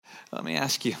Let me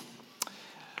ask you,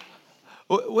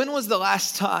 when was the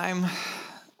last time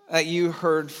that you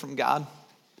heard from God?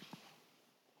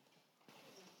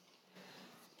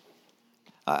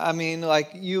 I mean,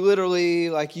 like you literally,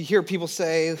 like you hear people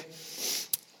say,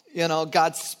 you know,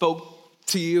 God spoke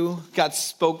to you, God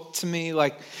spoke to me,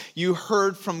 like you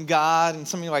heard from God, and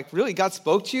some of you are like, really, God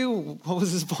spoke to you? What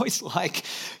was his voice like?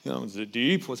 You know, was it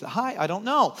deep? Was it high? I don't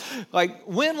know. Like,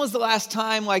 when was the last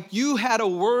time, like, you had a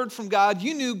word from God,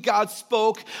 you knew God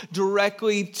spoke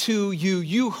directly to you,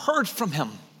 you heard from him,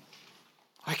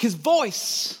 like his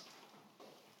voice,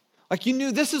 like you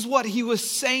knew this is what he was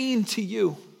saying to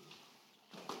you.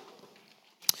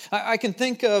 I can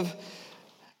think of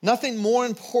nothing more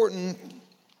important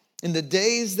in the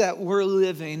days that we're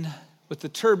living with the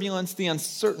turbulence, the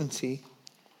uncertainty,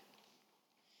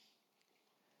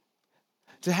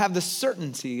 to have the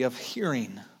certainty of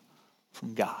hearing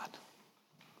from God,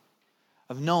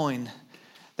 of knowing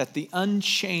that the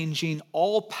unchanging,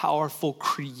 all-powerful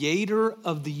creator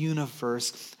of the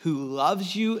universe who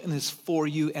loves you and is for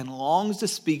you and longs to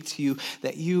speak to you,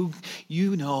 that you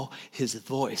know his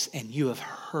voice and you have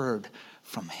heard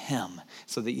from him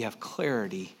so that you have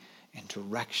clarity and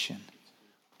direction.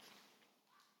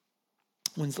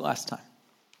 When's the last time?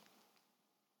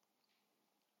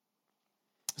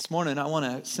 This morning, I want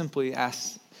to simply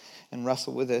ask and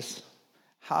wrestle with this.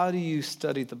 How do you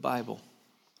study the Bible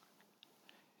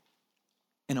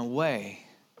in a way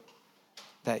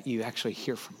that you actually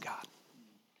hear from God?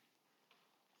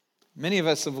 Many of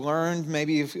us have learned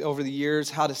maybe over the years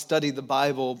how to study the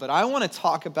Bible, but I want to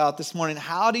talk about this morning,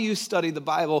 how do you study the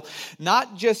Bible,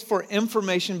 not just for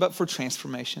information, but for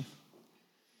transformation?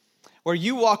 Where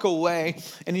you walk away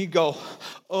and you go,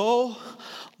 oh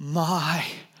my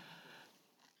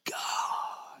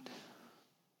God.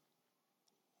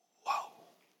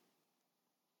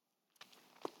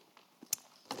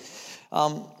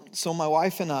 Wow. So my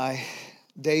wife and I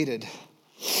dated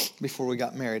before we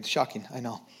got married. Shocking, I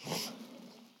know.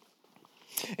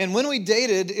 And when we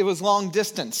dated, it was long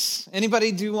distance.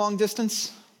 Anybody do long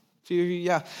distance?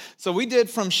 Yeah. So we did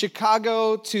from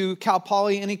Chicago to Cal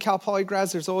Poly. Any Cal Poly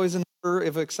grads? There's always a number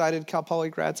of excited Cal Poly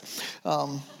grads.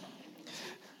 Woohoo,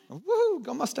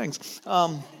 go Mustangs.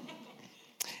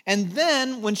 And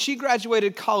then when she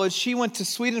graduated college, she went to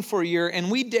Sweden for a year,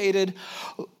 and we dated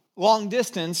long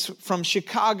distance from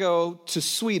Chicago to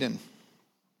Sweden.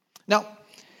 Now,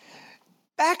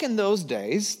 back in those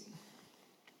days,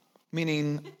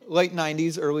 meaning late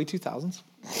 90s, early 2000s,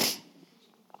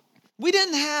 we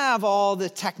didn't have all the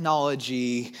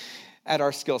technology at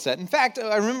our skill set. In fact,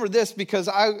 I remember this because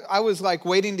I was like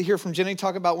waiting to hear from Jenny,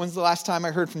 talk about when's the last time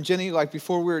I heard from Jenny, like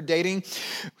before we were dating.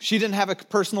 She didn't have a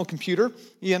personal computer,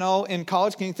 you know, in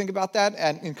college. Can you think about that?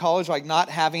 In college, like not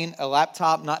having a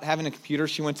laptop, not having a computer.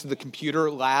 She went to the computer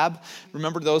lab.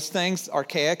 Remember those things?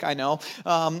 Archaic, I know.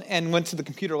 And went to the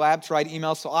computer lab to write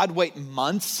emails. So I'd wait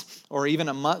months or even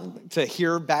a month to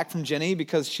hear back from Jenny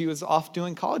because she was off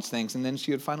doing college things. And then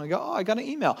she would finally go, oh, I got an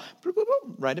email. Boop, boop,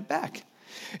 boop, write it back.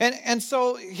 And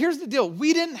so here's the deal.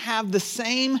 We didn't have the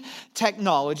same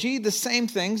technology, the same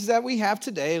things that we have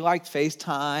today, like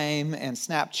FaceTime and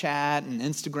Snapchat and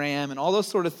Instagram and all those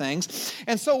sort of things.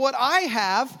 And so what I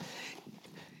have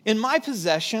in my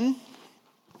possession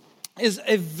is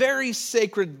a very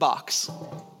sacred box.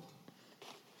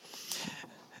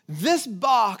 This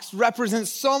box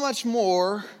represents so much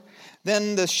more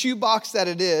than the shoebox that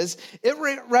it is. It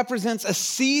represents a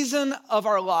season of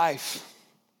our life.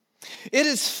 It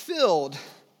is filled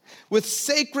with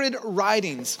sacred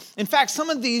writings. In fact, some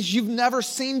of these you've never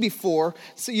seen before,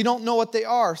 so you don't know what they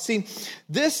are. See,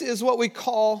 this is what we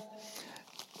call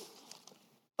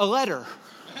a letter.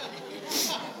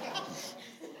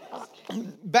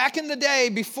 Back in the day,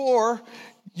 before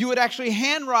you would actually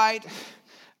handwrite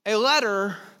a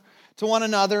letter to one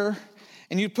another,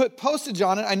 and you'd put postage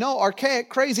on it. I know, archaic,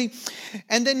 crazy.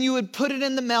 And then you would put it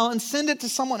in the mail and send it to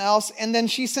someone else. And then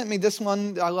she sent me this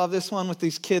one. I love this one with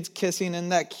these kids kissing. Isn't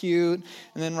that cute?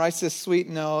 And then writes this sweet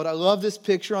note. I love this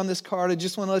picture on this card. I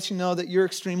just want to let you know that you're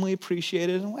extremely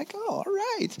appreciated. I'm like, oh, all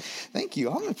right. Thank you.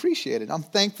 I'm appreciated. I'm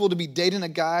thankful to be dating a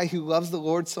guy who loves the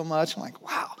Lord so much. I'm like,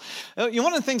 wow. You know,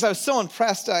 one of the things I was so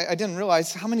impressed, I didn't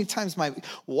realize how many times my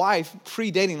wife,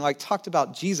 pre-dating, like talked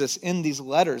about Jesus in these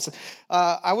letters.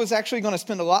 I was actually going to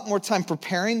spend a lot more time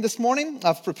preparing this morning.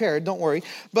 I've prepared, don't worry.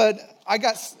 But I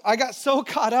got so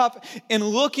caught up in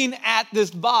looking at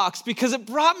this box because it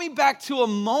brought me back to a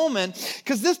moment,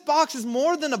 because this box is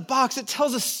more than a box. It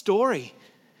tells a story.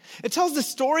 It tells the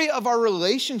story of our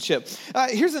relationship.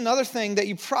 Here's another thing that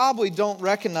you probably don't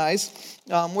recognize.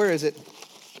 Where is it?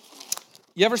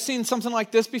 You ever seen something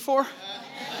like this before?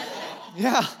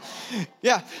 Yeah.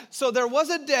 Yeah, so there was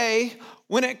a day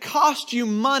when it cost you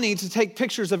money to take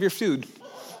pictures of your food.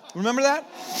 Remember that?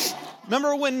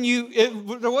 Remember when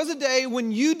there was a day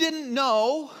when you didn't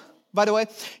know, by the way,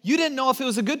 you didn't know if it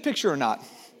was a good picture or not.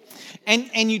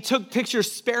 And you took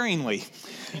pictures sparingly.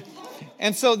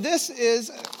 And so this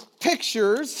is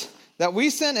pictures that we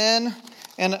sent in.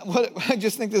 And I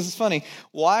just think this is funny.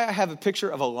 Why I have a picture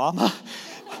of a llama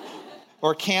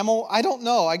or a camel, I don't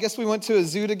know. I guess we went to a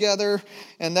zoo together,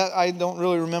 and that I don't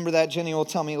really remember that. Jenny will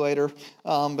tell me later.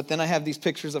 But then I have these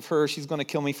pictures of her. She's going to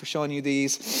kill me for showing you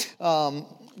these.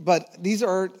 But these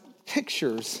are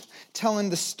pictures telling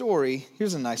the story.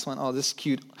 Here's a nice one. Oh, this is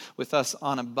cute, with us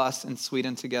on a bus in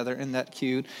Sweden together. Isn't that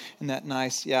cute? Isn't that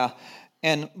nice? Yeah.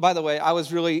 And by the way, I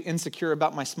was really insecure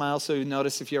about my smile. So you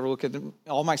notice if you ever look at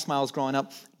all my smiles growing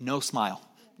up, no smile.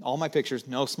 All my pictures,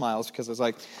 no smiles, because I was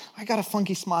like, I got a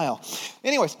funky smile.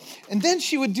 Anyways, and then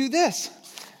she would do this,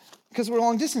 because we're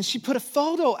long distance. She put a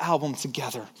photo album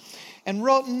together and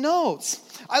wrote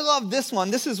notes. I love this one.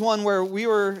 This is one where we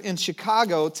were in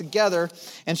Chicago together,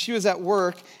 and she was at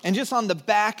work, and just on the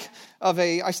back of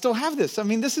I still have this. I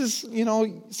mean, this is,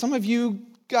 some of you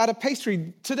got a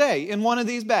pastry today in one of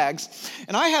these bags.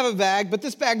 And I have a bag, but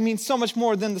this bag means so much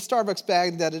more than the Starbucks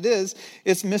bag that it is.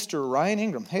 It's Mr. Ryan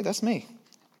Ingram. Hey, that's me.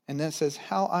 And then it says,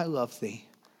 how I love thee.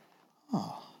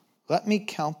 Oh, let me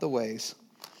count the ways.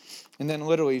 And then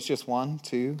literally it's just 1,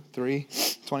 2, 3,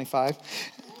 25.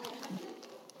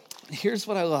 Here's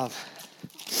what I love.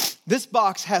 This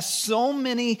box has so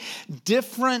many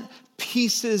different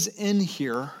pieces in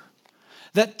here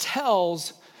that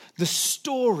tells the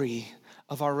story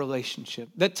of our relationship,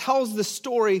 that tells the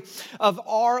story of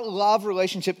our love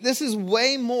relationship. This is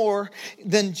way more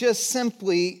than just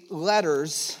simply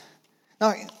letters.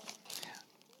 Now,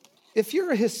 if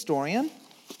you're a historian,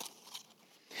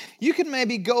 you could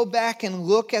maybe go back and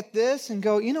look at this and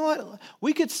go, you know what?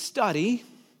 We could study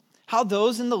how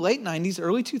those in the late 90s,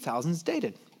 early 2000s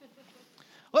dated.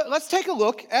 Let's take a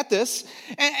look at this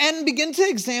and begin to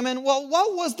examine, well,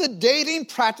 what was the dating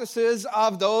practices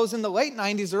of those in the late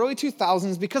 90s, early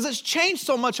 2000s? Because it's changed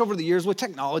so much over the years with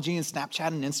technology and Snapchat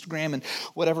and Instagram and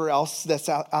whatever else that's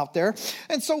out there.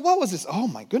 And so what was this? Oh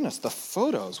my goodness, the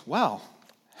photos. Wow,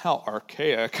 how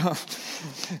archaic.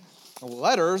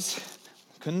 Letters,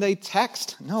 couldn't they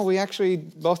text? No, we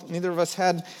actually neither of us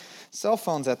had cell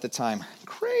phones at the time.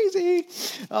 Crazy.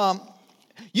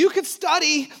 You could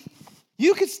study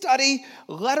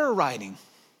letter writing.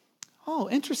 Oh,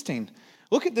 interesting.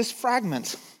 Look at this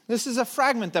fragment. This is a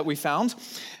fragment that we found.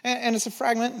 And it's a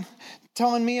fragment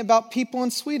telling me about people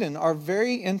in Sweden are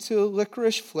very into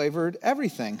licorice-flavored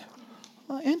everything.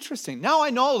 Well, interesting. Now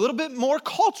I know a little bit more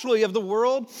culturally of the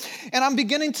world. And I'm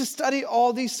beginning to study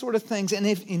all these sort of things.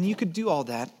 And you could do all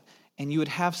that, and you would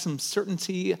have some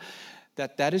certainty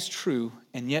that is true,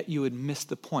 and yet you would miss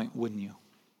the point, wouldn't you?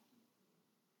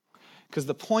 Because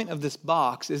the point of this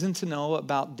box isn't to know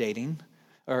about dating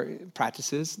or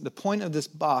practices. The point of this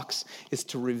box is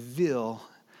to reveal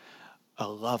a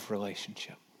love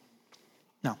relationship.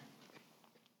 Now,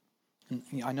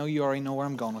 I know you already know where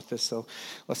I'm going with this, so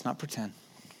let's not pretend.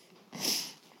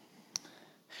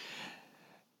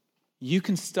 You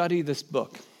can study this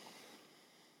book.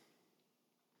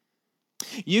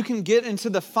 You can get into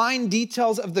the fine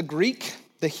details of the Greek,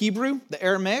 the Hebrew, the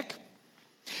Aramaic.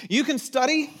 You can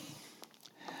study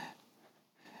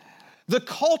the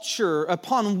culture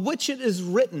upon which it is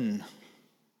written.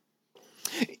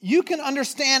 You can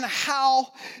understand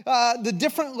how the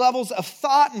different levels of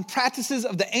thought and practices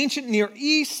of the ancient Near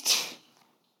East,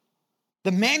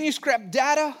 the manuscript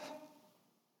data,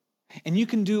 and you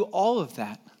can do all of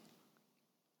that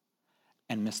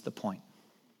and miss the point.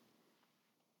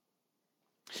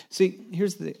 See,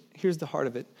 here's the heart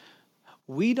of it.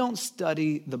 We don't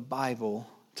study the Bible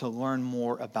to learn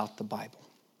more about the Bible.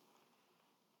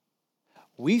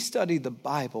 We study the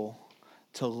Bible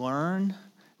to learn,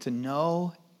 to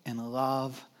know, and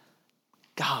love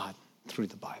God through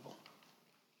the Bible.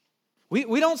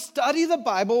 We don't study the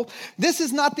Bible. This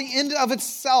is not the end of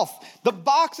itself. The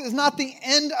box is not the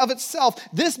end of itself.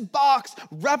 This box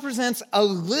represents a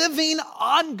living,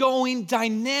 ongoing,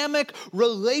 dynamic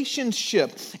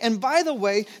relationship. And by the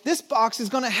way, this box is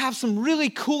going to have some really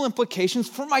cool implications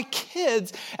for my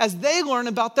kids as they learn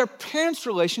about their parents'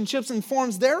 relationships and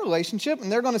forms their relationship.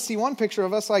 And they're going to see one picture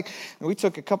of us we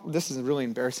took a couple, this is really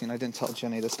embarrassing. I didn't tell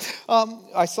Jenny this.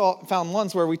 I found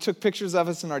ones where we took pictures of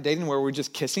us in our dating where we're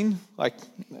just kissing.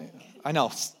 I know,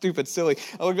 stupid, silly.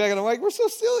 I look back and I'm like, we're so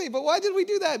silly, but why did we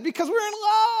do that? Because we're in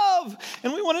love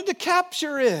and we wanted to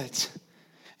capture it.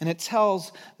 And it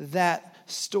tells that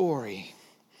story.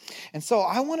 And so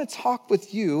I want to talk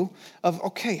with you of,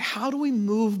 okay, how do we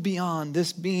move beyond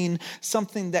this being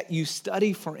something that you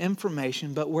study for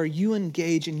information, but where you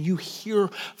engage and you hear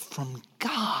from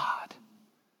God?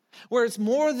 Where it's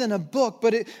more than a book,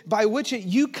 but by which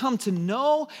you come to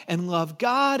know and love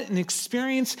God and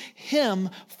experience Him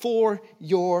for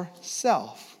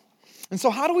yourself. And so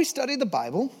how do we study the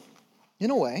Bible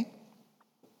in a way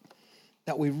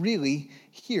that we really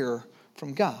hear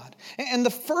from God? And the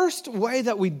first way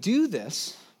that we do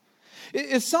this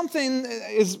is something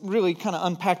is really kind of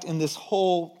unpacked in this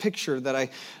whole picture that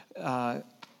I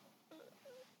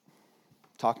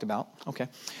talked about,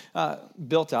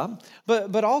 built up,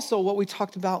 but also what we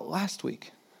talked about last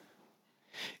week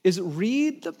is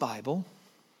read the Bible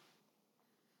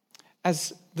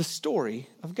as the story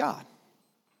of God.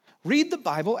 Read the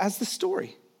Bible as the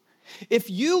story. If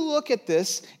you look at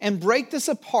this and break this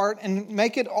apart and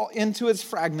make it all into its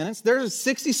fragments, there's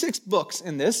 66 books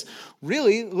in this.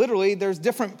 Really, literally, there's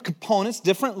different components,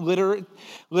 different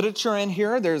literature in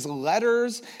here. There's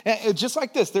letters, just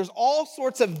like this. There's all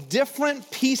sorts of different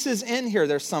pieces in here.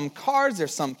 There's some cards,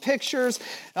 there's some pictures,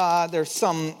 there's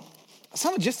some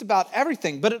of just about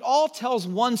everything, but it all tells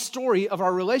one story of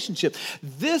our relationship.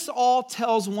 This all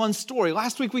tells one story.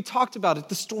 Last week we talked about it,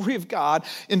 the story of God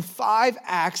in 5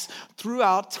 acts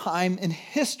throughout time and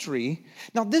history.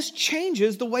 Now this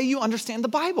changes the way you understand the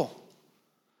Bible.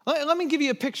 Let me give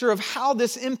you a picture of how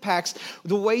this impacts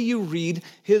the way you read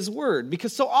His Word.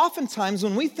 Because so oftentimes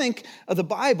when we think of the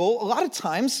Bible, a lot of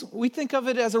times we think of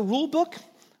it as a rule book.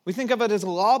 We think of it as a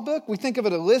law book. We think of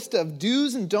it as a list of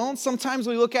do's and don'ts. Sometimes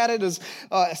we look at it as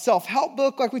a self-help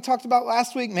book like we talked about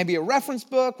last week, maybe a reference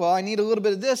book. Well, I need a little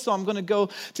bit of this, so I'm going to go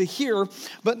to here.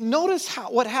 But notice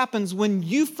what happens when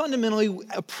you fundamentally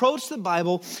approach the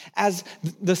Bible as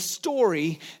the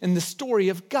story and the story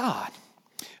of God.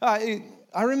 I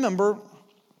remember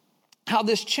how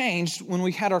this changed when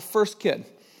we had our first kid.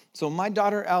 So my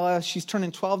daughter Ella, she's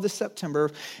turning 12 this September,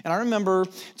 and I remember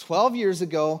 12 years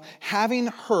ago having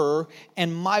her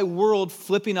and my world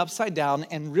flipping upside down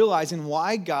and realizing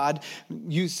why God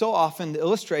used so often the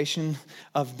illustration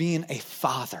of being a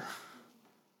father.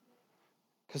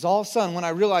 Because all of a sudden, when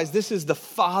I realized this is the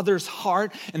father's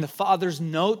heart and the father's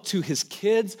note to his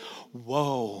kids,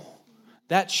 whoa,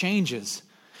 that changes.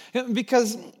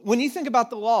 Because when you think about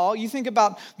the law, you think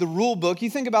about the rule book, you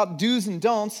think about do's and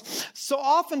don'ts. So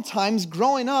oftentimes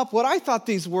growing up, what I thought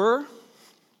these were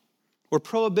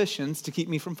prohibitions to keep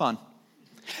me from fun.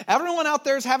 Everyone out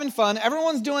there is having fun.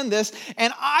 Everyone's doing this,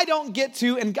 and I don't get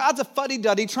to, and God's a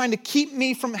fuddy-duddy trying to keep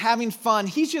me from having fun.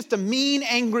 He's just a mean,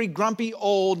 angry, grumpy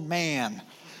old man.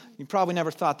 You probably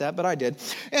never thought that, but I did.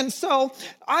 And so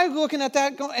I was looking at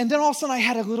that, and then all of a sudden I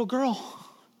had a little girl,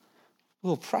 a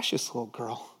little precious little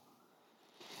girl.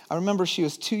 I remember she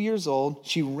was 2 years old.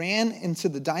 She ran into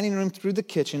the dining room through the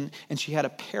kitchen, and she had a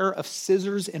pair of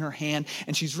scissors in her hand,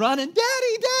 and she's running,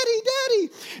 "Daddy, Daddy, Daddy!"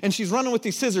 And she's running with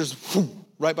these scissors,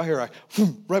 right by her eye,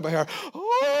 right by her eye.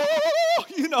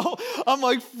 Oh, I'm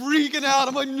like freaking out.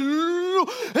 I'm like, no,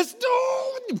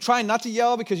 I'm trying not to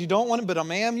yell because you don't want it, but I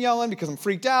am yelling because I'm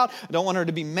freaked out. I don't want her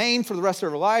to be maimed for the rest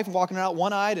of her life, walking around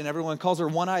one-eyed, and everyone calls her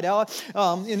one-eyed Ella.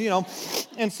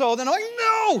 And so then I'm like,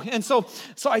 no. And so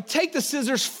I take the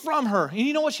scissors from her, and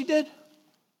you know what she did?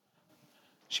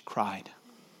 She cried.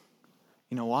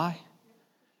 You know why?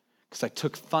 Because I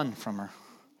took fun from her.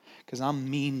 Because I'm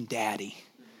mean daddy.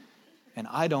 And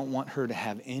I don't want her to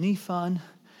have any fun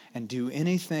and do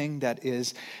anything that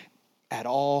is at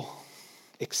all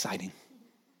exciting.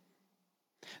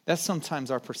 That's sometimes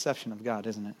our perception of God,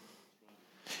 isn't it?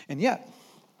 And yet,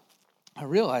 I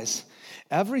realize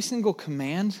every single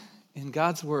command in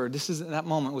God's word, that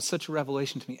moment was such a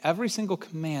revelation to me. Every single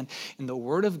command in the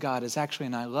word of God is actually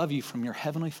an I love you from your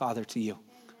heavenly Father to you.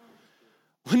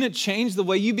 Wouldn't it change the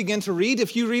way you begin to read?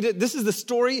 If you read it, this is the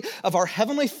story of our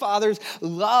Heavenly Father's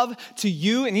love to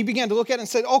you. And he began to look at it and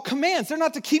said, oh, commands, they're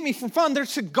not to keep me from fun. They're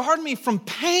to guard me from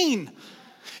pain.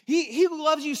 He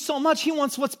loves you so much. He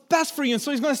wants what's best for you. And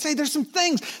so he's going to say there's some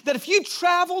things that if you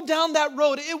travel down that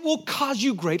road, it will cause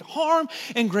you great harm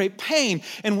and great pain.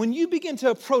 And when you begin to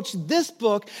approach this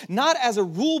book, not as a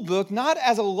rule book, not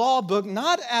as a law book,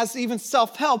 not as even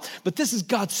self-help, but this is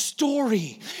God's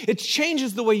story. It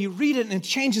changes the way you read it, and it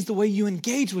changes the way you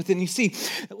engage with it. And you see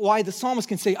why the psalmist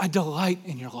can say, I delight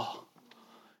in your law.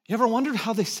 You ever wondered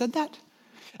how they said that?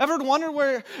 Ever wondered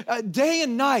where day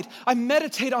and night I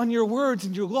meditate on your words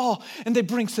and your law, and they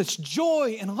bring such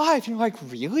joy and life? And you're like,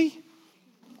 really?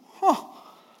 Huh.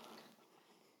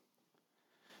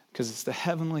 Because it's the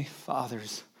Heavenly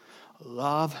Father's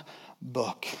love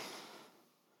book.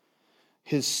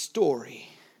 His story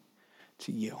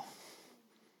to you.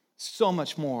 So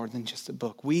much more than just a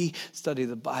book. We study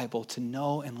the Bible to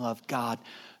know and love God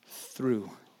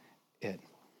through it.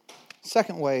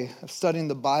 Second way of studying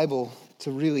the Bible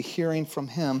to really hearing from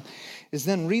him is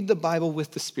then read the Bible with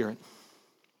the Spirit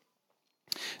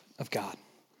of God.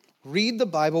 Read the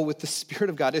Bible with the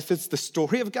Spirit of God. If it's the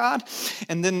story of God,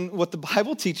 and then what the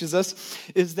Bible teaches us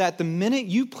is that the minute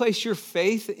you place your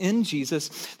faith in Jesus,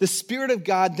 the Spirit of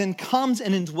God then comes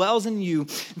and indwells in you.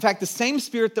 In fact, the same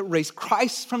Spirit that raised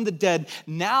Christ from the dead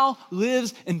now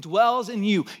lives and dwells in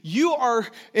you. You are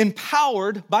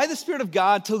empowered by the Spirit of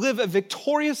God to live a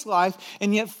victorious life,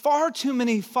 and yet far too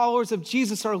many followers of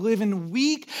Jesus are living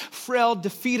weak, frail,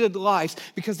 defeated lives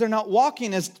because they're not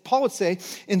walking, as Paul would say,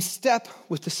 in step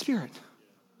with the Spirit.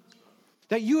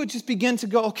 That you would just begin to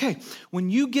go, okay, when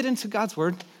you get into God's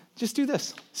word, just do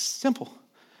this. Simple.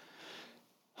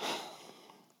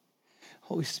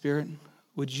 Holy Spirit,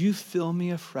 would you fill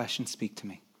me afresh and speak to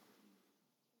me?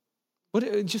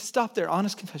 Just stop there,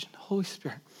 honest confession. Holy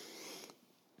Spirit,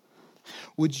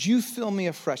 would you fill me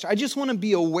afresh? I just want to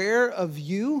be aware of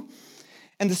you.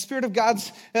 And the Spirit of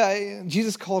God's,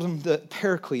 Jesus called him the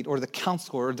paraclete or the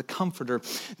counselor or the comforter,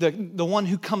 the one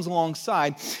who comes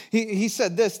alongside. He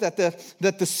said this, that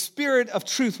the Spirit of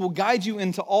truth will guide you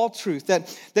into all truth,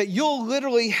 that you'll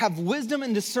literally have wisdom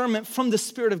and discernment from the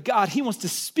Spirit of God. He wants to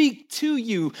speak to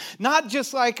you, not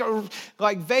just like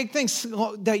vague things,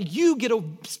 that you get a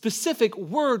specific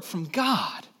word from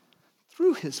God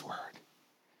through his word.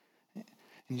 And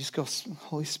you just go,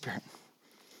 Holy Spirit,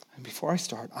 and before I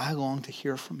start, I long to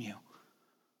hear from you.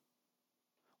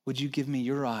 Would you give me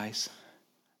your eyes,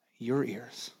 your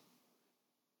ears,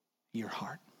 your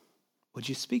heart? Would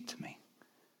you speak to me?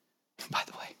 By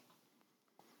the way,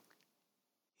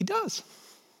 he does.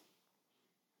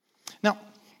 Now,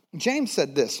 James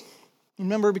said this.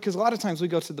 Remember, because a lot of times we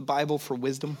go to the Bible for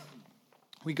wisdom.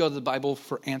 We go to the Bible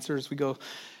for answers.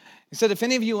 He said, if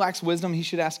any of you lacks wisdom, he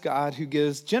should ask God, who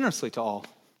gives generously to all,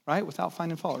 right? Without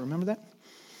finding fault. Remember that?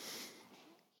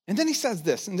 And then he says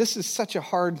this, and this is such a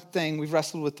hard thing. We've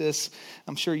wrestled with this.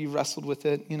 I'm sure you've wrestled with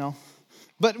it,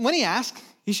 But when he asks,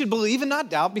 he should believe and not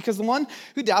doubt, because the one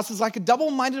who doubts is like a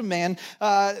double-minded man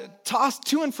tossed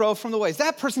to and fro from the ways.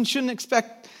 That person shouldn't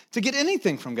expect to get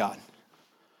anything from God.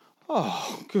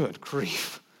 Oh, good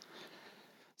grief.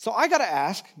 So I got to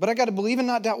ask, but I got to believe and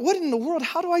not doubt. What in the world?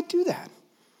 How do I do that?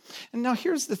 And now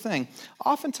here's the thing.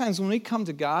 Oftentimes when we come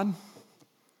to God,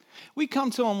 we come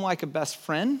to him like a best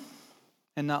friend,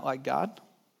 and not like God,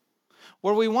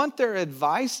 where we want their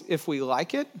advice if we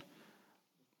like it,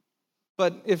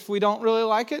 but if we don't really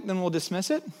like it, then we'll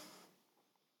dismiss it,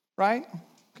 right?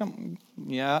 Come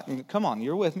on,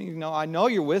 you're with me. I know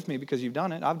you're with me because you've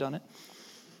done it. I've done it.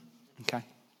 Okay.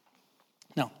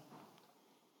 No.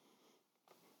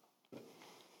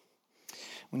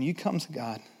 When you come to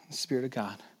God, the Spirit of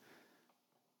God,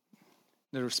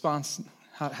 the response,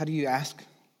 how do you ask?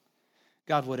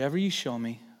 God, whatever you show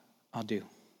me, I'll do.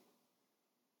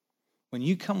 When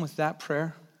you come with that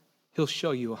prayer, he'll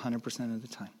show you 100% of the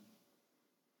time.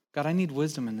 God, I need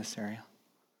wisdom in this area.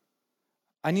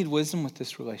 I need wisdom with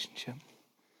this relationship.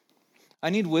 I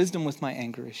need wisdom with my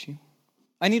anger issue.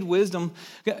 I need wisdom.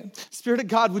 Spirit of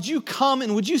God, would you come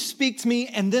and would you speak to me?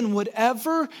 And then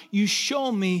whatever you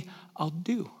show me, I'll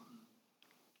do.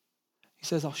 He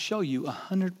says, I'll show you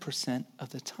 100%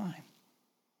 of the time.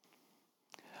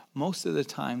 Most of the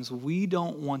times, we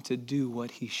don't want to do what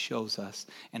he shows us.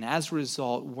 And as a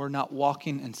result, we're not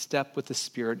walking in step with the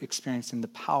Spirit, experiencing the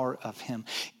power of him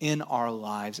in our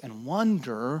lives. And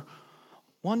wonder,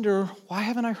 why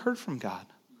haven't I heard from God?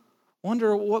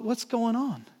 Wonder what's going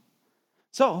on?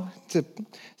 So, to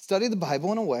study the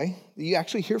Bible in a way that you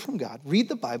actually hear from God, read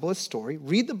the Bible as story,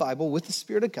 read the Bible with the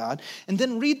Spirit of God, and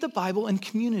then read the Bible in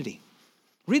community.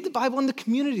 Read the Bible in the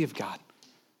community of God.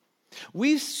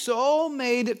 We've so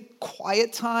made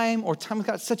quiet time or time with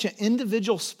God such an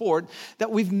individual sport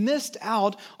that we've missed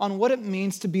out on what it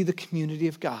means to be the community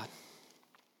of God.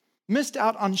 Missed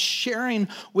out on sharing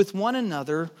with one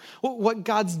another what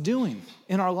God's doing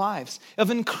in our lives, of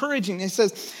encouraging. It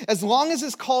says, as long as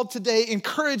it's called today,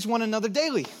 encourage one another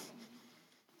daily.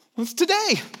 Well, it's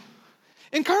today.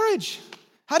 Encourage.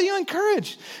 How do you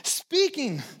encourage?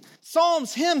 Speaking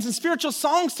psalms, hymns, and spiritual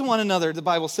songs to one another, the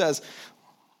Bible says.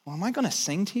 Well, am I going to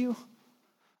sing to you?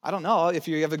 I don't know. If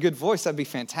you have a good voice, that'd be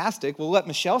fantastic. We'll let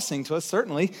Michelle sing to us,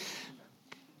 certainly.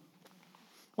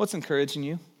 What's encouraging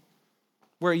you?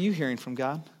 Where are you hearing from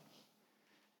God?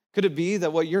 Could it be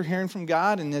that what you're hearing from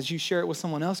God, and as you share it with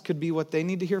someone else, could be what they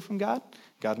need to hear from God?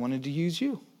 God wanted to use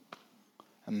you.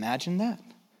 Imagine that.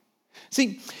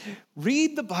 See,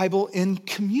 read the Bible in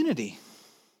community.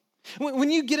 When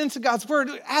you get into God's word,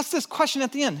 ask this question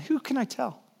at the end: who can I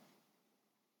tell?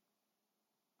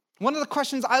 One of the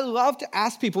questions I love to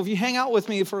ask people, if you hang out with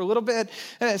me for a little bit,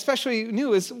 especially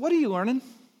new, is what are you learning?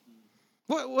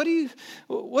 What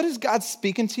is God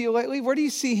speaking to you lately? Where do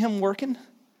you see him working?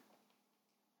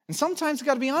 And sometimes,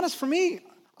 got to be honest, for me,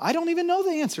 I don't even know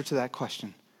the answer to that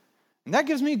question. And that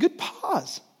gives me a good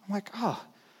pause. I'm like, I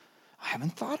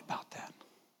haven't thought about that.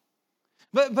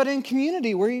 But in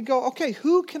community where you go, okay,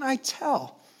 who can I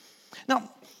tell? Now,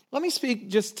 let me speak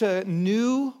just to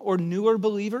new or newer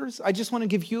believers. I just want to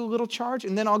give you a little charge,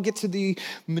 and then I'll get to the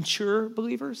mature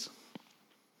believers.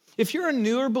 If you're a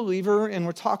newer believer and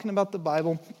we're talking about the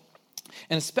Bible,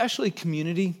 and especially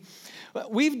community,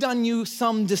 we've done you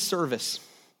some disservice.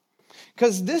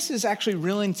 Because this is actually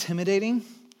real intimidating.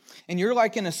 And you're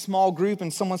like in a small group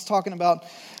and someone's talking about,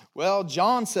 well,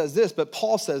 John says this, but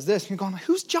Paul says this. And you're going,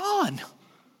 who's John?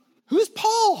 Who's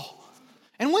Paul?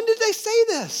 And when did they say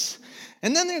this?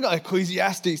 And then they're like,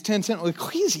 Ecclesiastes 10:10.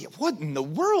 Ecclesiastes, what in the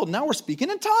world? Now we're speaking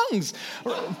in tongues,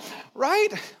 right?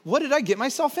 What did I get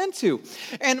myself into?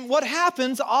 And what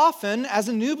happens often as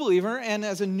a new believer and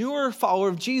as a newer follower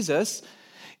of Jesus,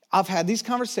 I've had these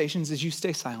conversations, is you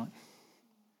stay silent.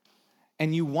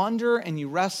 And you wonder and you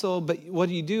wrestle, but what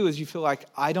you do is you feel like,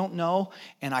 I don't know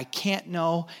and I can't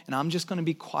know, and I'm just going to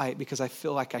be quiet because I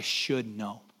feel like I should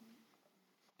know.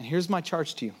 And here's my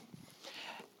charge to you.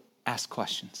 Ask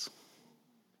questions.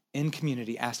 In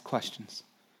community, ask questions.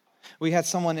 We had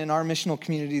someone in our missional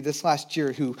community this last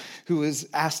year who was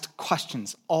asked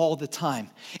questions all the time.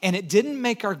 And it didn't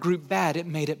make our group bad, it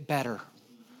made it better.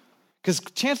 Because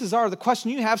chances are the question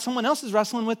you have, someone else is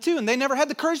wrestling with too, and they never had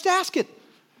the courage to ask it.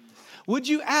 Would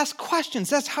you ask questions?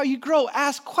 That's how you grow.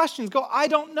 Ask questions. Go, I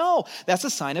don't know. That's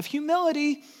a sign of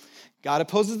humility. God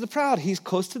opposes the proud. He's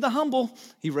close to the humble.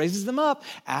 He raises them up.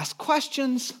 Ask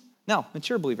questions. Now,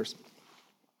 mature believers,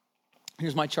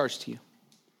 here's my charge to you.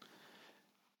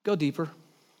 Go deeper.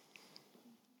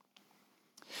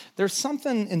 There's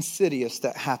something insidious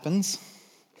that happens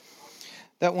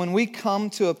that when we come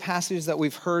to a passage that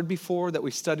we've heard before, that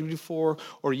we've studied before,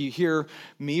 or you hear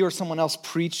me or someone else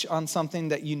preach on something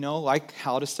that you know, like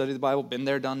how to study the Bible, been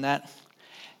there, done that,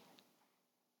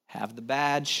 have the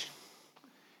badge.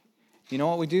 You know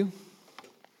what we do?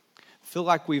 Feel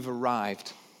like we've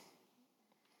arrived.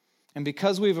 And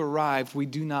because we've arrived, we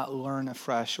do not learn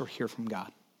afresh or hear from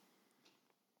God.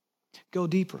 Go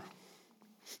deeper.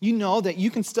 You know that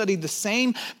you can study the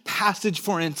same passage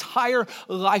for an entire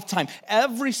lifetime,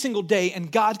 every single day, and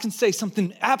God can say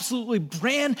something absolutely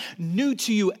brand new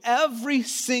to you every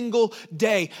single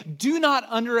day. Do not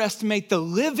underestimate the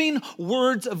living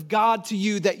words of God to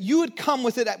you, that you would come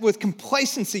with it with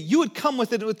complacency. You would come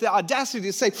with it with the audacity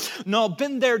to say, no,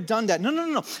 been there, done that.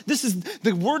 No. This is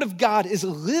the word of God is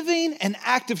living and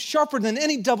active, sharper than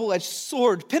any double-edged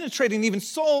sword, penetrating even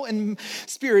soul and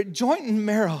spirit, joint and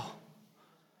marrow.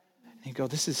 And you go,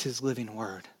 this is his living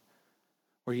word.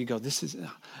 Or you go,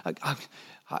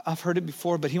 I've heard it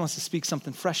before, but he wants to speak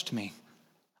something fresh to me.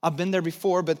 I've been there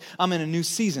before, but I'm in a new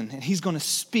season, and he's going to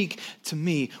speak to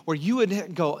me. Where you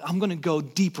would go, I'm going to go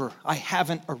deeper. I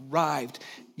haven't arrived,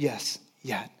 yet.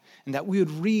 And that we would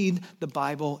read the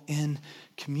Bible in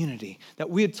community.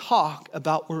 That we would talk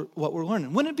about what we're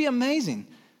learning. Wouldn't it be amazing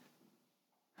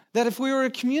that if we were a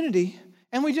community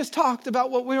and we just talked about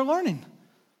what we were learning?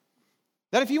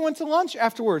 That if you went to lunch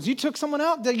afterwards, you took someone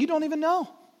out that you don't even know.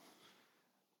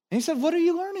 And he said, what are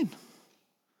you learning?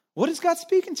 What is God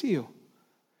speaking to you?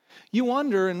 You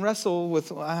wonder and wrestle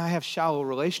with, I have shallow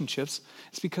relationships.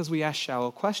 It's because we ask shallow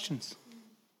questions.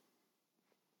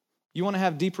 You want to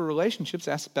have deeper relationships,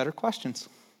 ask better questions.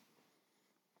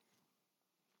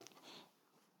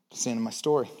 That's the end of my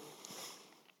story.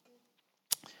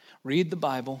 Read the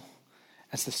Bible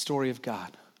as the story of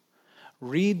God.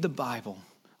 Read the Bible.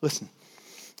 Listen.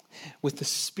 With the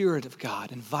Spirit of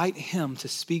God. Invite him to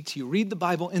speak to you. Read the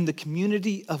Bible in the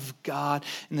community of God.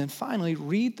 And then finally,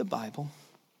 read the Bible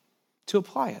to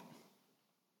apply it.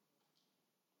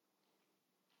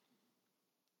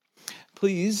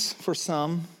 Please, for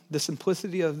some, the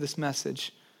simplicity of this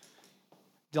message,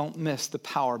 don't miss the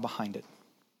power behind it.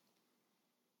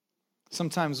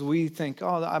 Sometimes we think,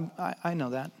 I know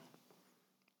that,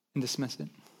 and dismiss it.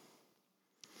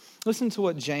 Listen to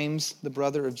what James, the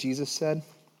brother of Jesus, said.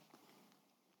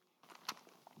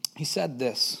 He said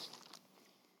this.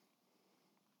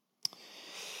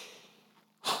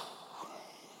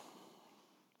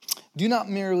 Do not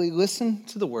merely listen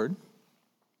to the word.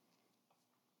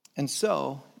 And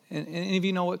so, and any of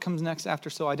you know what comes next after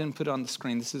so? I didn't put it on the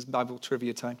screen. This is Bible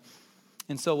trivia time.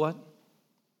 And so what?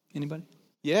 Anybody?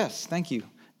 Yes, thank you.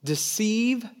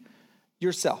 Deceive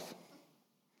yourself.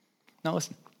 Now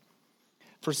listen,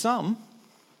 for some,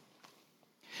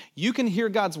 you can hear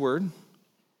God's word,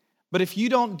 but if you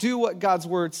don't do what God's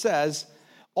word says,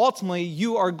 ultimately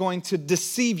you are going to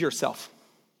deceive yourself.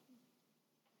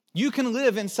 You can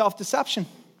live in self-deception.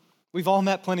 We've all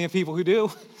met plenty of people who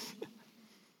do.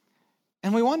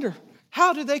 And we wonder,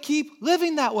 how do they keep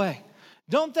living that way?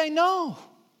 Don't they know?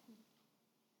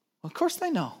 Well, of course they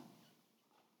know.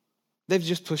 They've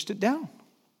just pushed it down.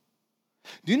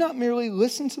 Do not merely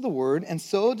listen to the word and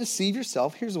so deceive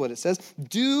yourself. Here's what it says.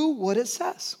 Do what it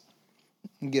says.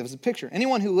 It gives a picture.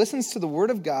 Anyone who listens to the word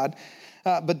of God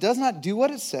but does not do what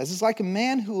it says is like a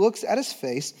man who looks at his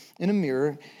face in a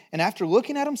mirror and after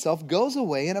looking at himself goes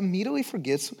away and immediately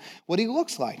forgets what he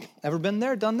looks like. Ever been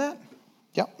there, done that?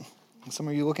 Yep. Some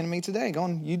of you looking at me today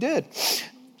going, you did.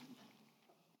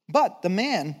 But the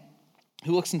man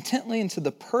who looks intently into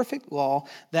the perfect law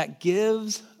that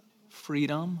gives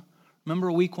freedom.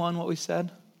 Remember week 1 what we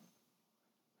said?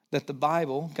 That the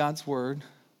Bible, God's word,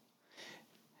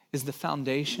 is the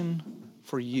foundation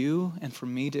for you and for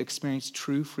me to experience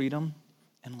true freedom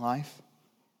in life.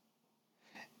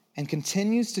 And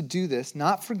continues to do this,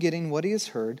 not forgetting what he has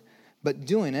heard, but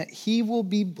doing it, he will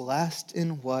be blessed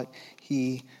in what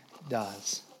he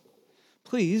does.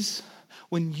 Please,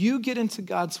 when you get into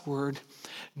God's word,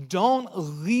 don't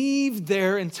leave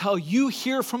there until you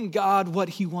hear from God what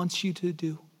he wants you to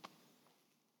do.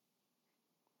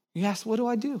 You ask, what do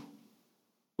I do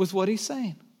with what he's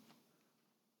saying?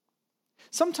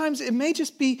 Sometimes it may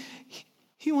just be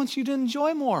he wants you to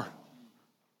enjoy more.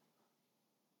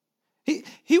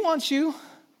 He wants you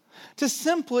to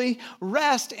simply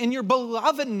rest in your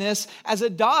belovedness as a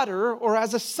daughter or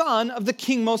as a son of the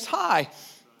King Most High.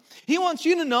 He wants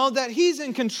you to know that he's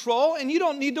in control and you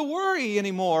don't need to worry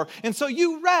anymore. And so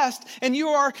you rest and you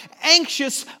are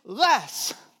anxious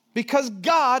less because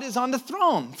God is on the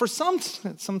throne. For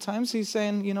sometimes he's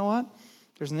saying, you know what?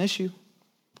 There's an issue.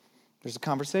 There's a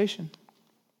conversation.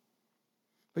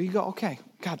 But you go, okay,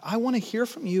 God, I want to hear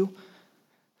from you,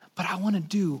 but I want to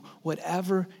do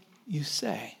whatever you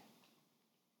say.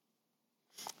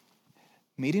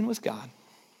 Meeting with God,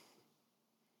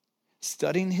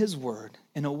 studying his word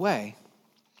in a way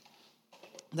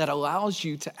that allows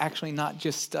you to actually not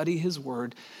just study his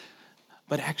word,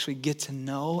 but actually get to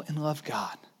know and love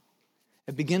God.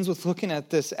 It begins with looking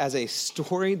at this as a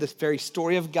story, this very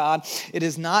story of God. It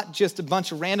is not just a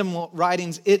bunch of random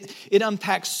writings. It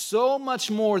unpacks so much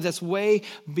more that's way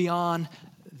beyond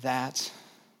that.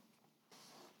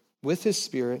 With his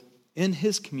spirit, in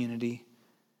his community,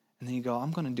 and then you go,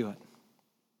 I'm going to do it.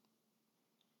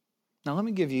 Now let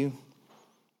me give you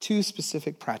 2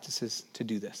 specific practices to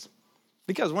do this.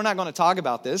 Because we're not going to talk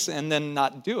about this and then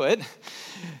not do it.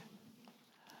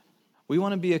 We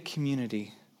want to be a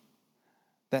community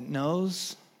that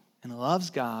knows and loves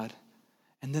God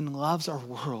and then loves our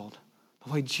world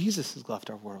the way Jesus has loved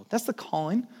our world. That's the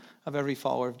calling of every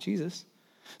follower of Jesus.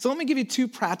 So let me give you 2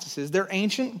 practices. They're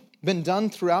ancient, been done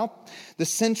throughout the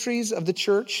centuries of the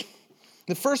church.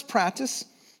 The first practice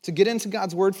to get into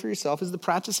God's word for yourself is the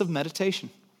practice of meditation.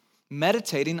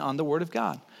 Meditating on the word of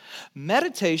God.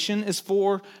 Meditation is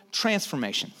for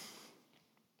transformation.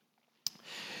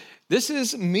 This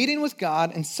is meeting with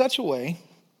God in such a way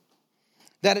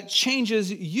that it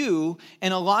changes you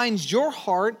and aligns your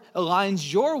heart,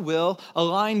 aligns your will,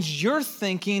 aligns your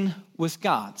thinking with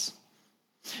God's.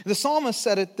 The psalmist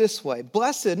said it this way: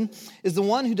 blessed is the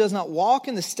one who does not walk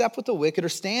in the step with the wicked or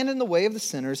stand in the way of the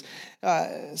sinners,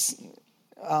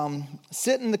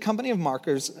 sit in the company of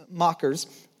mockers,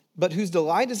 but whose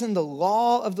delight is in the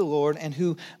law of the Lord and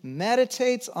who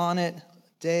meditates on it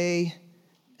day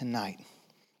and night.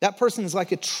 That person is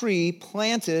like a tree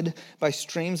planted by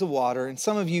streams of water. And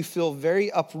some of you feel very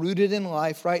uprooted in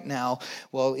life right now.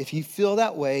 Well, if you feel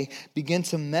that way, begin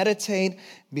to meditate,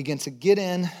 begin to get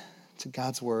in to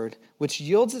God's word, which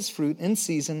yields its fruit in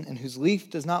season and whose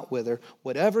leaf does not wither.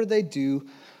 Whatever they do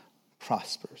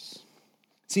prospers.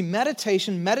 See,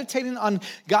 meditating on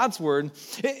God's word,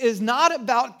 it is not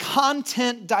about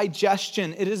content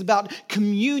digestion. It is about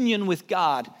communion with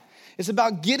God. It's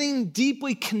about getting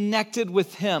deeply connected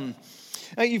with him.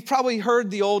 You've probably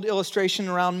heard the old illustration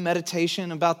around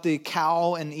meditation about the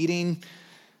cow and eating.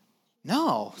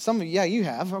 No, some of you, yeah, you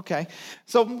have, okay.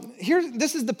 So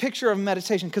this is the picture of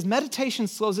meditation, because meditation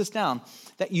slows us down,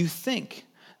 that you think,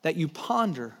 that you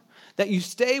ponder, that you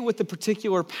stay with the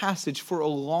particular passage for a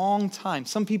long time.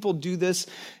 Some people do this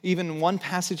even one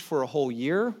passage for a whole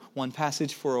year, one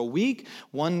passage for a week,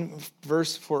 one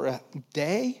verse for a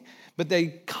day, but they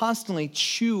constantly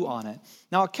chew on it.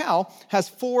 Now, a cow has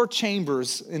 4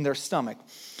 chambers in their stomach.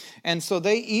 And so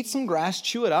they eat some grass,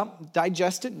 chew it up,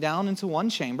 digest it down into one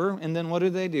chamber, and then what do?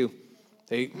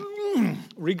 They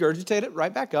regurgitate it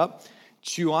right back up,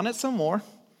 chew on it some more,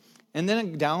 and then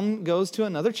it down goes to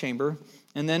another chamber,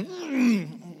 and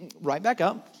then right back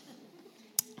up,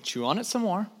 chew on it some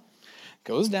more,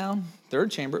 goes down, 3rd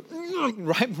chamber,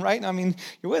 right? I mean,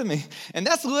 you're with me. And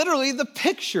that's literally the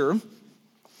picture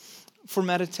for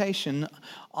meditation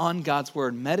on God's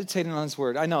word, meditating on his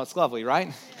word. I know, it's lovely,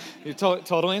 right? You're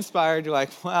totally inspired. You're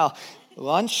like, well,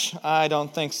 lunch? I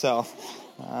don't think so.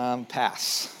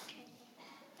 Pass.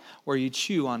 Where you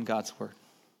chew on God's word,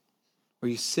 where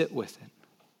you sit with it,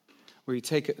 where you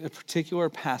take a particular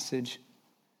passage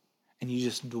and you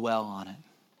just dwell on it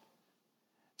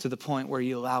to the point where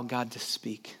you allow God to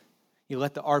speak. You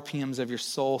let the RPMs of your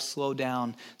soul slow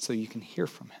down so you can hear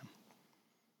from him.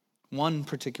 One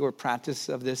particular practice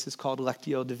of this is called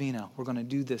Lectio Divina. We're going to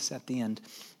do this at the end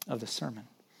of the sermon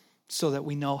so that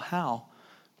we know how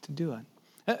to do it.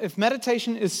 If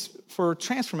meditation is for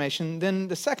transformation, then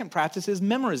the second practice is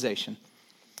memorization.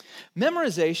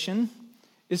 Memorization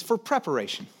is for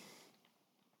preparation.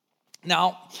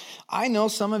 Now, I know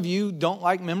some of you don't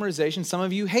like memorization. Some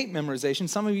of you hate memorization.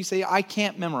 Some of you say, I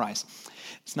can't memorize.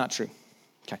 It's not true.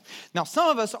 Okay. Now, some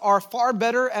of us are far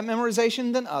better at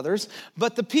memorization than others,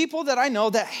 but the people that I know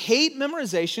that hate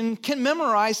memorization can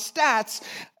memorize stats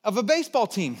of a baseball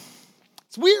team.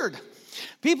 It's weird.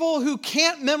 People who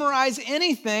can't memorize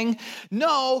anything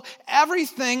know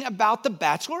everything about the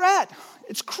Bachelorette.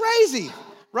 It's crazy,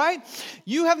 right?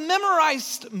 You have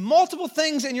memorized multiple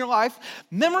things in your life.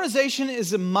 Memorization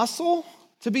is a muscle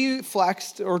to be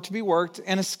flexed or to be worked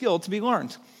and a skill to be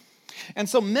learned. And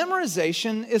so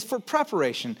memorization is for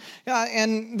preparation.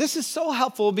 And this is so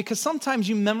helpful because sometimes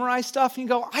you memorize stuff and you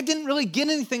go, I didn't really get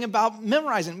anything about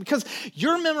memorizing, because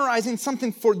you're memorizing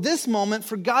something for this moment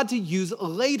for God to use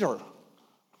later,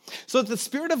 so that the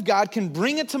Spirit of God can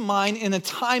bring it to mind in a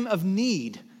time of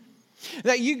need.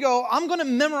 That you go, I'm going to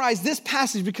memorize this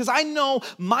passage because I know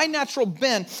my natural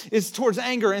bent is towards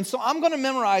anger. And so I'm going to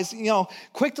memorize,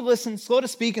 quick to listen, slow to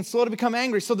speak, and slow to become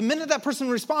angry. So the minute that person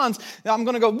responds, I'm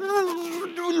going to go,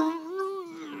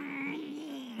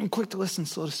 quick to listen,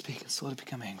 slow to speak, and slow to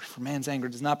become angry. For man's anger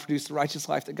does not produce the righteous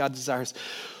life that God desires. The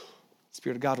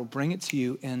Spirit of God will bring it to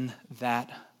you in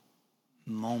that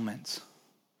moment,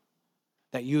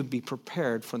 that you would be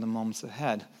prepared for the moments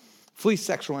ahead. Flee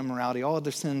sexual immorality. All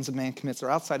other sins a man commits are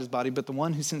outside his body, but the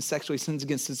one who sins sexually sins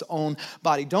against his own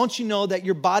body. Don't you know that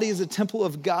your body is a temple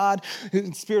of God,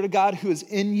 the Spirit of God who is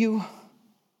in you?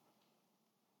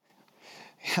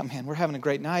 Yeah, man, we're having a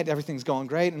great night. Everything's going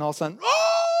great. And all of a sudden,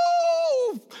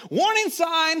 warning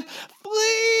sign,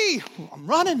 flee. I'm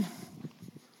running.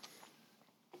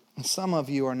 And some of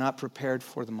you are not prepared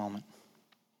for the moment.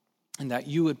 And that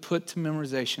you would put to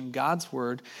memorization God's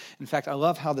word. In fact, I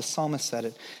love how the psalmist said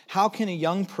it. How can a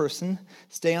young person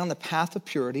stay on the path of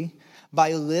purity?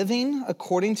 By living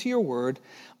according to your word.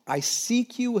 I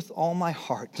seek you with all my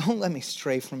heart. Don't let me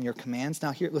stray from your commands.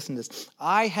 Now here, listen to this.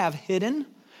 I have hidden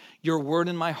your word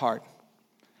in my heart.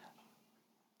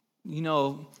 You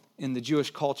know, in the Jewish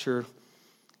culture,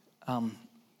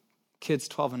 kids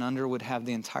 12 and under would have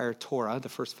the entire Torah, the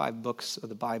first 5 books of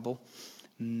the Bible,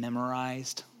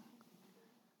 memorized.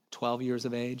 12 years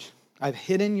of age. I've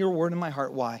hidden your word in my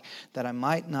heart. Why? That I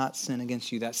might not sin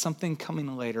against you. That something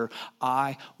coming later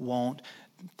I won't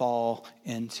fall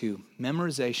into.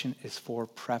 Memorization is for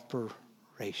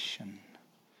preparation.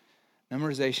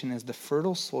 Memorization is the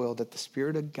fertile soil that the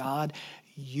Spirit of God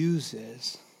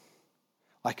uses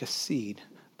like a seed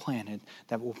planted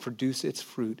that will produce its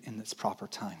fruit in its proper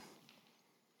time.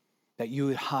 That you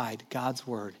would hide God's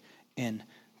word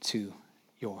into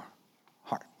your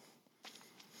heart.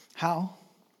 How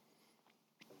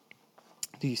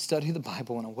do you study the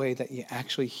Bible in a way that you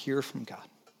actually hear from God?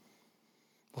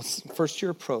 Well, first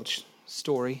your approach,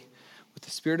 story, with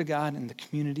the Spirit of God and the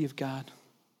community of God.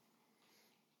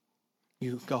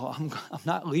 You go, I'm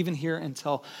not leaving here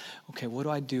until, okay, what do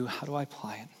I do? How do I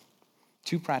apply it?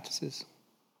 2 practices.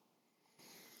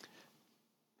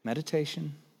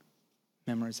 Meditation,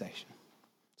 memorization.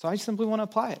 So I simply want to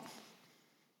apply it.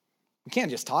 We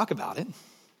can't just talk about it.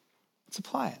 Let's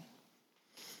apply it.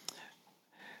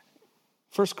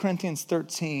 1 Corinthians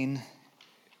 13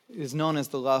 is known as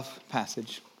the love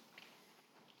passage,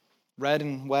 read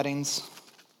in weddings.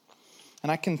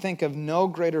 And I can think of no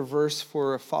greater verse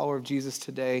for a follower of Jesus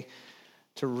today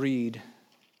to read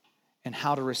and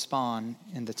how to respond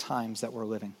in the times that we're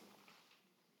living.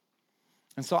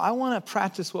 And so I want to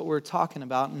practice what we're talking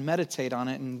about and meditate on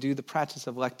it and do the practice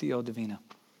of Lectio Divina.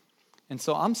 And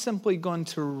so I'm simply going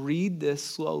to read this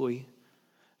slowly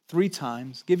 3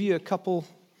 times, give you a couple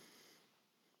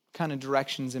kind of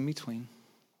directions in between,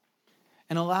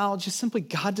 and allow just simply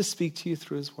God to speak to you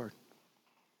through his word.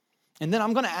 And then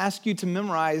I'm going to ask you to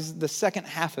memorize the second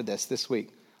half of this week.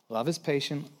 Love is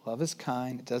patient, love is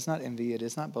kind, it does not envy, it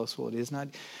is not boastful, it is not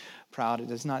proud, it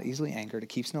is not easily angered, it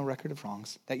keeps no record of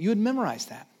wrongs. That you would memorize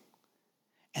that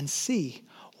and see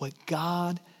what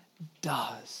God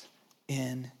does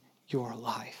in your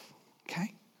life,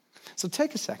 okay? So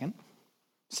take a second,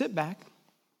 sit back,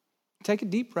 take a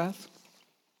deep breath.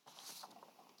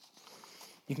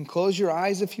 You can close your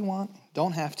eyes if you want,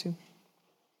 don't have to.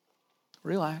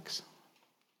 Relax.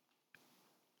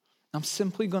 I'm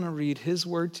simply going to read his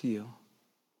word to you.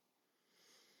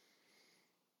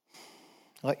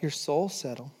 Let your soul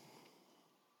settle.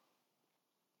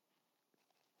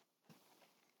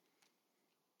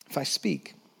 If I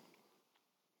speak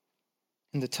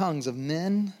in the tongues of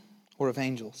men or of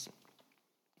angels,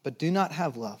 but do not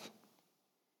have love,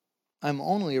 I am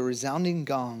only a resounding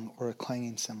gong or a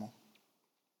clanging cymbal.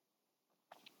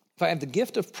 If I have the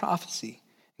gift of prophecy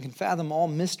and can fathom all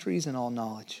mysteries and all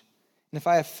knowledge, and if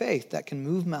I have faith that can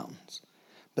move mountains,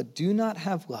 but do not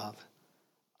have love,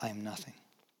 I am nothing.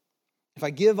 If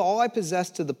I give all I possess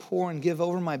to the poor and give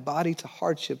over my body to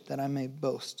hardship that I may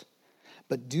boast,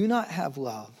 but do not have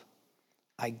love,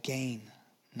 I gain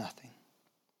nothing.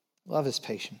 Love is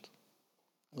patient.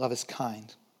 Love is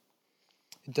kind.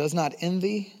 It does not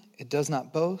envy. It does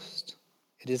not boast.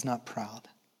 It is not proud.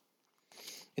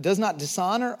 It does not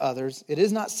dishonor others. It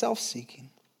is not self-seeking.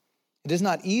 It is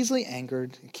not easily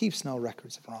angered. It keeps no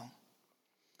records of wrong.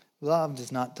 Love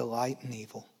does not delight in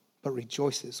evil, but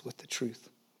rejoices with the truth.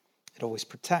 It always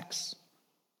protects,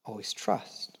 always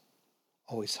trusts,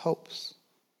 always hopes,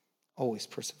 always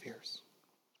perseveres.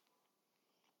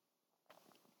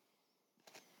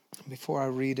 Before I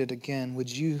read it again, would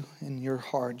you in your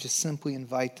heart just simply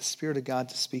invite the Spirit of God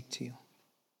to speak to you?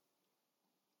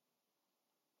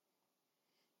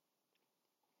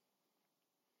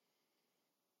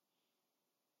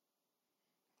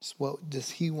 So what does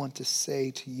he want to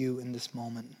say to you in this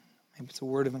moment? Maybe it's a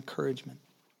word of encouragement,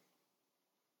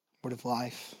 word of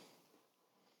life.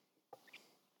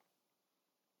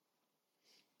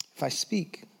 If I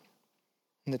speak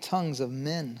in the tongues of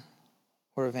men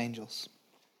or of angels,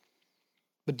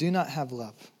 but do not have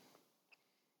love,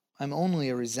 I'm only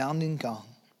a resounding gong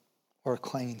or a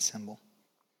clanging cymbal.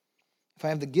 If I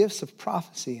have the gifts of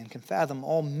prophecy and can fathom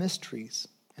all mysteries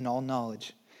and all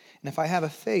knowledge, and if I have a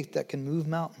faith that can move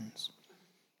mountains,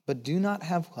 but do not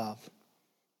have love,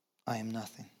 I am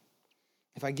nothing.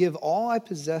 If I give all I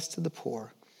possess to the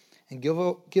poor and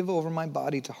give over my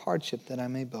body to hardship that I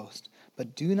may boast,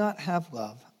 but do not have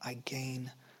love, I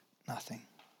gain nothing.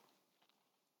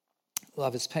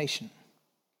 Love is patient.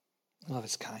 Love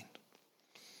is kind.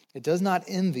 It does not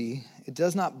envy. It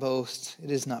does not boast.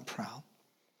 It is not proud.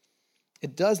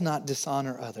 It does not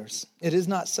dishonor others. It is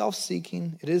not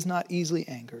self-seeking. It is not easily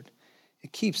angered.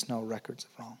 It keeps no records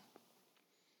of wrong.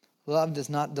 Love does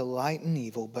not delight in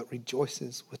evil, but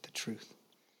rejoices with the truth.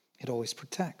 It always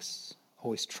protects,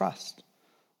 always trusts,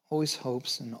 always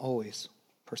hopes, and always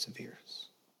perseveres.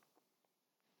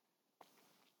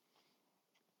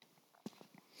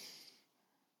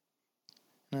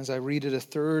 And as I read it a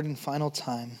third and final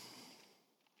time,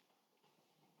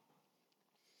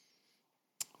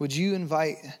 would you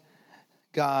invite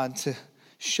God to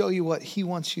show you what he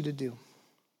wants you to do?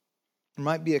 There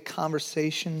might be a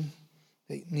conversation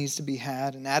that needs to be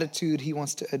had, an attitude he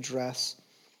wants to address.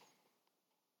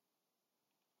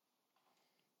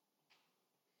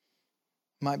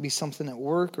 Might be something at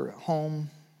work or at home.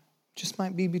 Just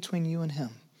might be between you and him.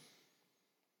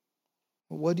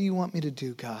 What do you want me to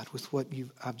do, God, with what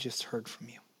I've just heard from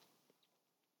you?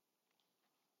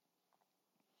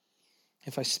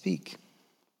 If I speak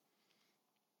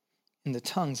in the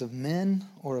tongues of men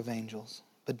or of angels,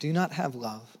 but do not have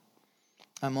love,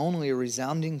 I'm only a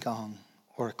resounding gong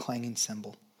or a clanging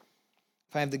cymbal.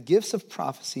 If I have the gifts of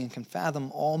prophecy and can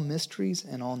fathom all mysteries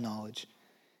and all knowledge,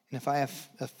 and if I have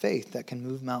a faith that can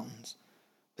move mountains,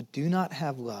 but do not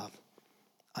have love,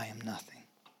 I am nothing.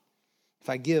 If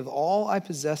I give all I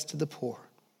possess to the poor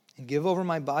and give over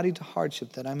my body to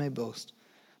hardship that I may boast,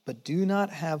 but do not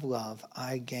have love,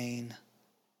 I gain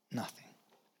nothing.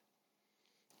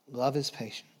 Love is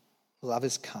patient. Love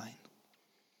is kind.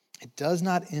 It does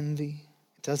not envy.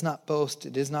 It does not boast.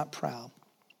 It is not proud.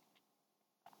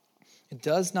 It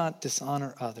does not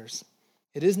dishonor others.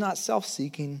 It is not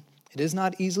self-seeking. It is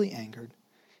not easily angered.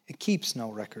 It keeps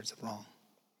no records of wrong.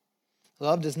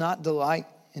 Love does not delight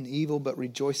in evil, but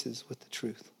rejoices with the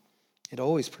truth. It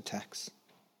always protects,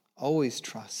 always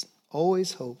trusts,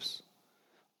 always hopes,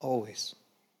 always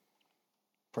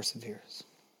perseveres.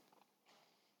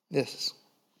 This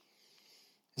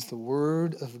is the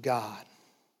word of God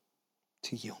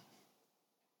to you.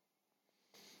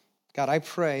 God, I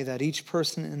pray that each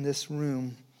person in this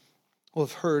room will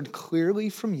have heard clearly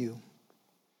from you,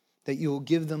 that you will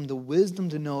give them the wisdom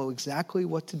to know exactly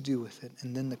what to do with it,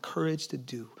 and then the courage to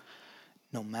do,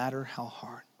 no matter how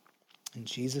hard. In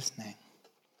Jesus' name,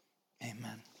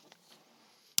 amen.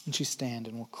 Would you stand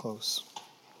and we'll close.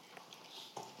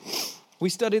 We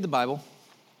study the Bible,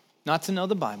 not to know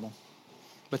the Bible,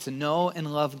 but to know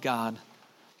and love God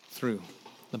through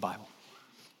the Bible.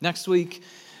 Next week,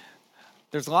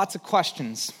 there's lots of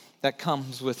questions that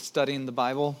comes with studying the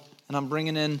Bible, and I'm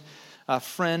bringing in a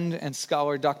friend and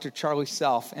scholar, Dr. Charlie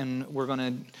Self, and we're going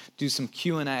to do some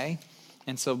Q&A.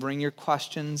 And so bring your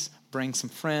questions, bring some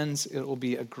friends. It will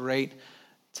be a great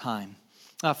time.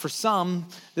 For some,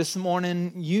 this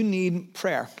morning, you need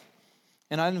prayer.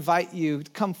 And I invite you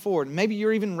to come forward. Maybe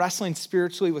you're even wrestling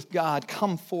spiritually with God.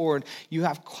 Come forward. You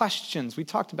have questions. We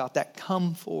talked about that.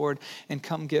 Come forward and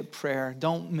come get prayer.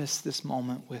 Don't miss this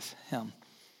moment with him.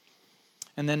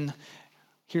 And then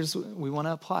we want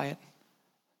to apply it.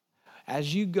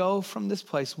 As you go from this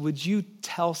place, would you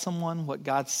tell someone what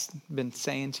God's been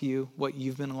saying to you, what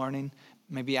you've been learning?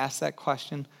 Maybe ask that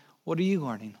question. What are you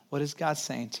learning? What is God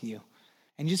saying to you?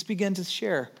 And just begin to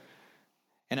share.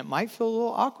 And it might feel a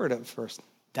little awkward at first.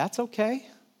 That's okay.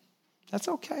 That's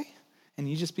okay. And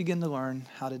you just begin to learn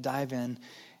how to dive in and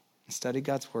study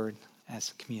God's word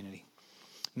as a community.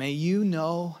 May you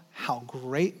know how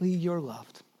greatly you're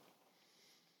loved.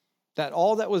 That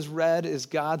all that was read is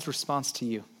God's response to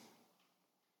you.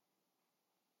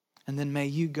 And then may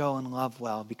you go and love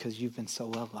well because you've been so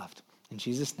well loved. In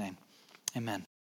Jesus' name, amen.